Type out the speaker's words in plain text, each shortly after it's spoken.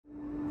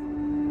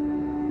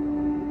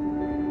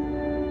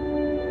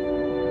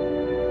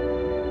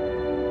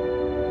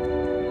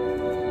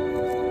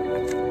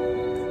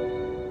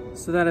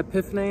So that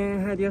epiphany I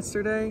had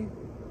yesterday,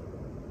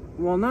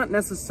 while not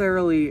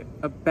necessarily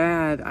a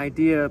bad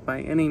idea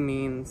by any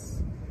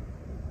means,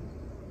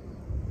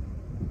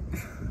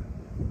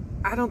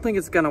 I don't think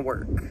it's gonna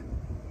work.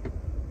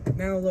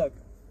 Now look,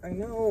 I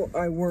know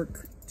I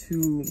work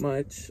too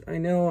much. I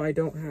know I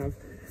don't have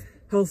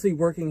healthy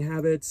working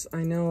habits.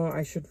 I know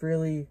I should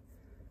really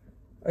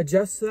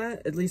adjust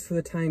that, at least for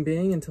the time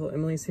being, until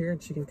Emily's here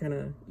and she can kind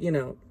of, you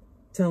know,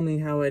 tell me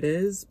how it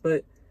is,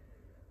 but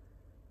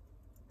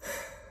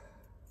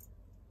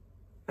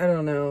I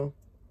don't know.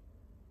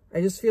 I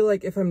just feel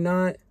like if I'm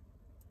not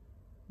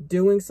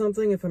doing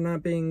something, if I'm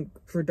not being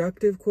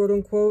productive, quote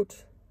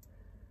unquote,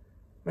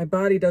 my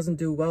body doesn't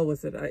do well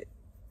with it.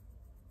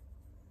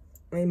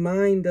 My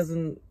mind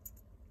doesn't,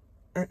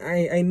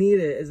 I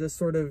need it as a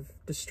sort of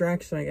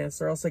distraction, I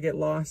guess, or else I get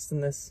lost in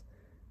this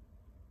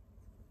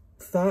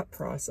thought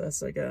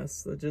process, I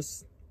guess, that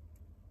just,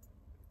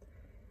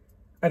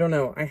 I don't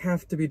know, I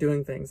have to be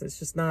doing things. It's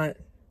just not,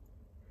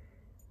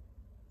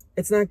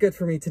 it's not good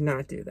for me to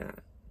not do that.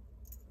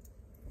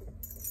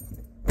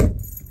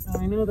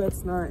 I know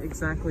that's not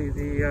exactly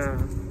the,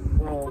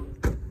 well,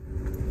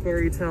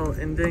 fairy tale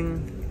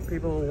ending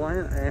people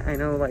want. I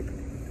know, like,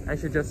 I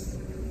should just,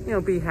 you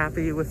know, be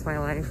happy with my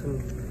life and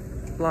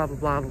blah, blah,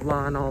 blah, blah,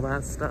 blah, and all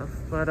that stuff.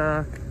 But,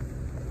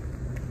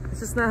 it's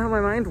just not how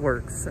my mind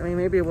works. I mean,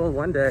 maybe it will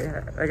one day.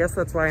 I guess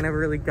that's why I never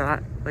really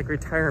got, like,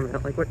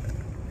 retirement. Like, what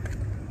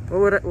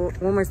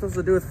am I supposed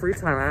to do with free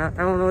time?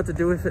 I don't know what to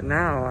do with it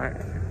now. I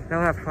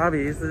don't have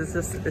hobbies. It's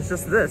just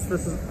this.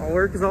 This is all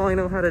work is all I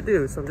know how to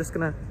do. So I'm just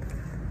gonna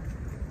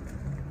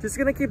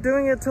keep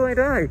doing it till I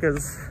die,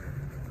 because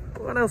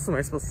what else am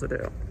I supposed to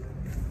do?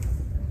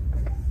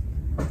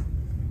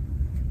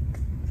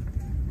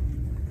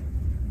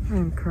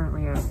 I'm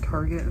currently at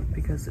Target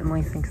because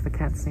Emily thinks the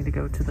cats need to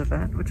go to the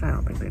vet, which I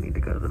don't think they need to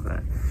go to the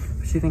vet.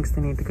 But she thinks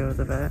they need to go to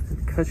the vet.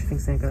 And because she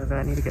thinks they need to go to the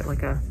vet, I need to get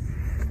like a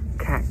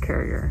cat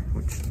carrier,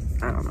 which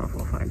I don't know if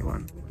we'll find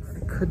one.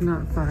 I could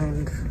not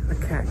find a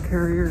cat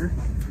carrier,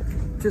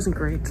 which isn't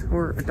great,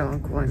 or a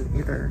dog one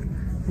either.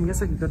 I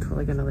guess I could go to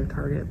like another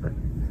Target, but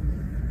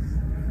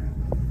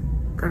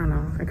I don't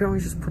know. I could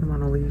always just put him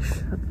on a leash.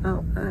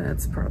 Oh,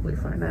 that's probably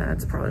fine.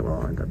 That's probably what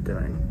I'll end up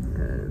doing.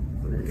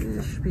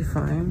 It should be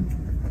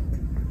fine.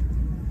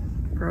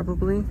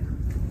 Probably.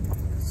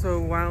 So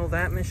while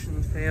that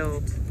mission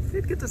failed, I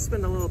did get to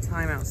spend a little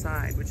time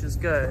outside, which is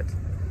good.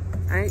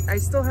 I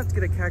still have to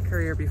get a cat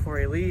carrier before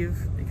I leave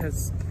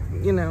because,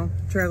 you know,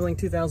 traveling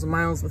 2,000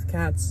 miles with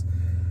cats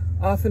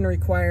often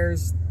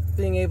requires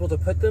being able to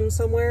put them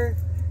somewhere.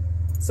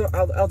 So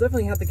I'll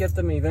definitely have to get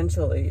them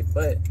eventually,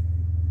 but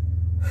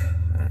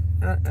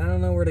I don't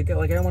know where to go.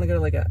 Like, I want to go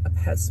to like a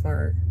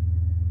PetSmart.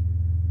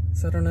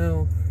 So I don't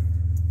know.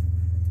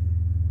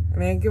 I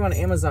mean, I can go on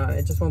Amazon.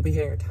 It just won't be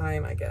here in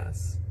time, I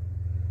guess.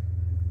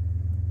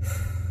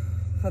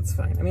 That's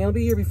fine. I mean, it'll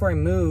be here before I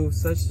move,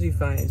 so that should be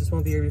fine. It just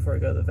won't be here before I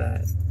go to the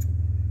vet.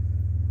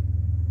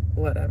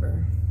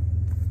 Whatever.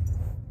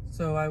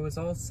 So I was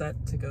all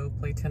set to go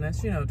play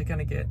tennis, you know, to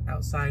kind of get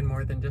outside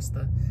more than just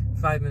the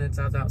 5 minutes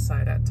I was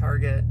outside at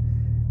Target.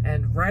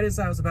 And right as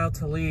I was about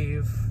to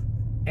leave,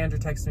 Andrew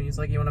texted me. He's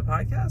like, "You want a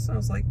podcast?" And I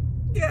was like,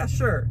 "Yeah,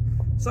 sure."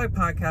 So I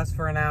podcast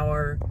for an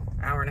hour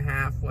and a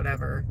half,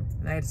 whatever.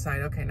 And I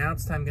decided, okay, now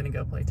it's time I'm gonna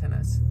go play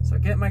tennis. So I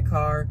get in my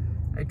car,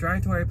 I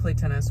drive to where I play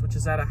tennis, which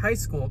is at a high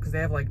school because they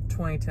have like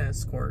 20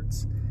 tennis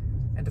courts.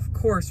 And of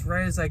course,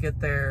 right as I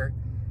get there,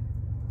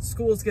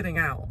 school's getting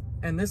out.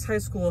 And this high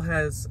school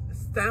has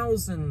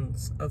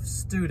thousands of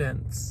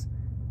students.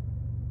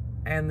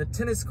 And the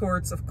tennis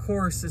courts, of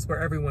course, is where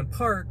everyone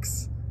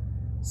parks.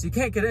 So you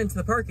can't get into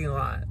the parking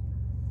lot.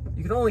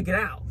 You can only get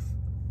out.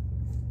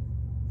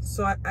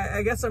 So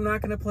I guess I'm not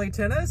gonna play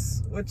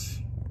tennis,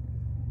 which,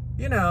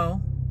 you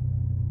know,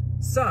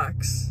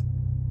 sucks.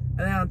 And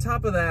then on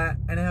top of that,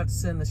 I have to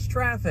sit in this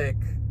traffic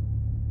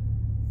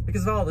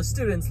because of all the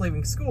students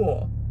leaving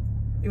school.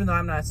 Even though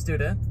I'm not a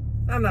student,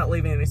 I'm not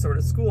leaving any sort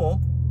of school.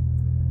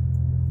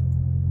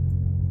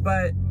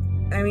 But,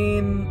 I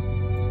mean,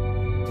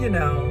 you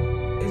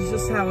know, it's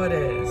just how it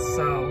is,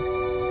 so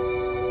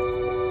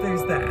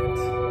there's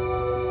that.